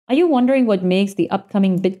Are you wondering what makes the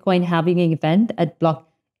upcoming Bitcoin halving event at block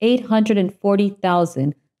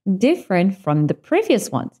 840,000 different from the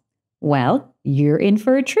previous ones? Well, you're in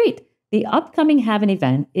for a treat. The upcoming halving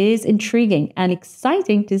event is intriguing and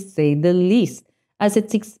exciting to say the least, as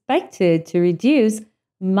it's expected to reduce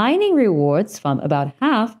mining rewards from about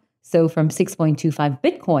half, so from 6.25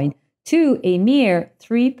 Bitcoin, to a mere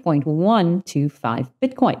 3.125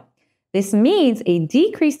 Bitcoin. This means a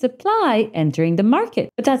decreased supply entering the market.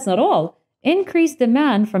 But that's not all. Increased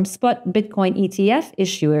demand from spot Bitcoin ETF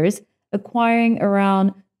issuers acquiring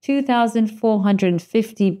around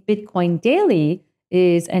 2,450 Bitcoin daily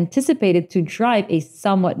is anticipated to drive a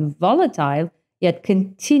somewhat volatile yet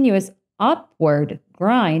continuous upward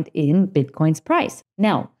grind in Bitcoin's price.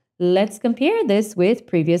 Now, let's compare this with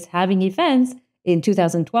previous halving events in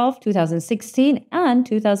 2012, 2016, and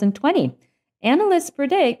 2020. Analysts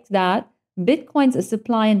predict that Bitcoin's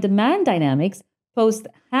supply and demand dynamics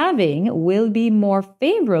post-halving will be more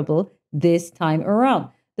favorable this time around.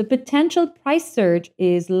 The potential price surge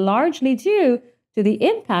is largely due to the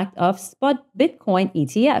impact of spot Bitcoin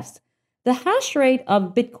ETFs. The hash rate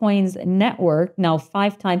of Bitcoin's network, now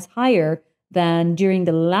 5 times higher than during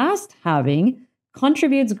the last halving,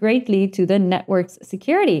 contributes greatly to the network's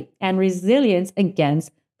security and resilience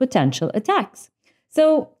against potential attacks.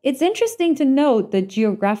 So it's interesting to note the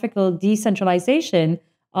geographical decentralization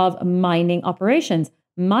of mining operations.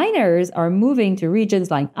 Miners are moving to regions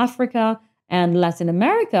like Africa and Latin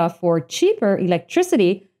America for cheaper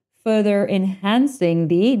electricity, further enhancing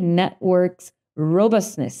the network's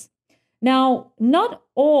robustness. Now, not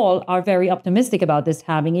all are very optimistic about this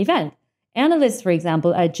halving event. Analysts, for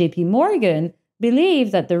example, at JP Morgan,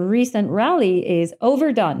 believe that the recent rally is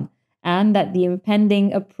overdone and that the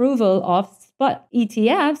impending approval of spot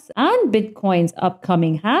ETFs and Bitcoin's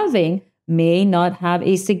upcoming halving may not have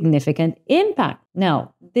a significant impact.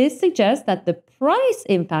 Now, this suggests that the price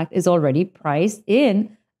impact is already priced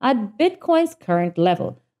in at Bitcoin's current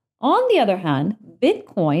level. On the other hand,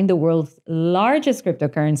 Bitcoin, the world's largest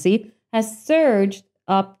cryptocurrency, has surged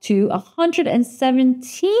up to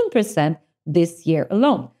 117% this year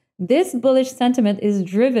alone. This bullish sentiment is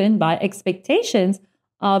driven by expectations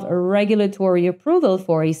of regulatory approval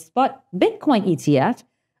for a spot Bitcoin ETF,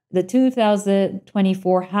 the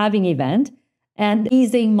 2024 halving event, and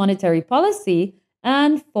easing monetary policy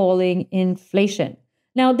and falling inflation.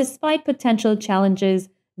 Now, despite potential challenges,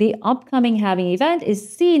 the upcoming halving event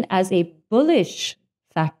is seen as a bullish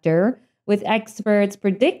factor, with experts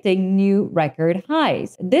predicting new record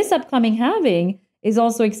highs. This upcoming halving is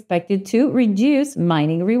also expected to reduce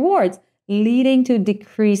mining rewards, leading to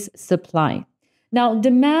decreased supply. Now,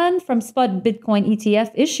 demand from spot Bitcoin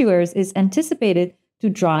ETF issuers is anticipated to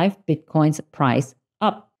drive Bitcoin's price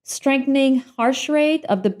up. Strengthening hash rate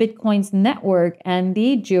of the Bitcoin's network and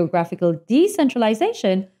the geographical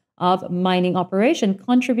decentralization of mining operation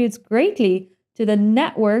contributes greatly to the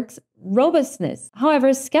network's robustness.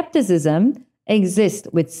 However, skepticism exists,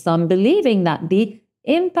 with some believing that the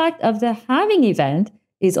impact of the halving event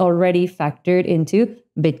is already factored into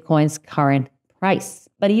Bitcoin's current price.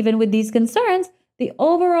 But even with these concerns, the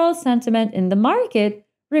overall sentiment in the market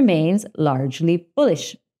remains largely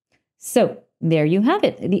bullish. So there you have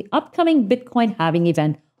it. The upcoming Bitcoin halving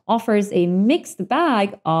event offers a mixed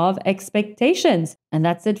bag of expectations. And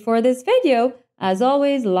that's it for this video. As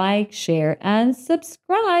always, like, share, and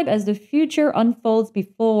subscribe as the future unfolds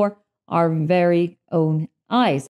before our very own eyes.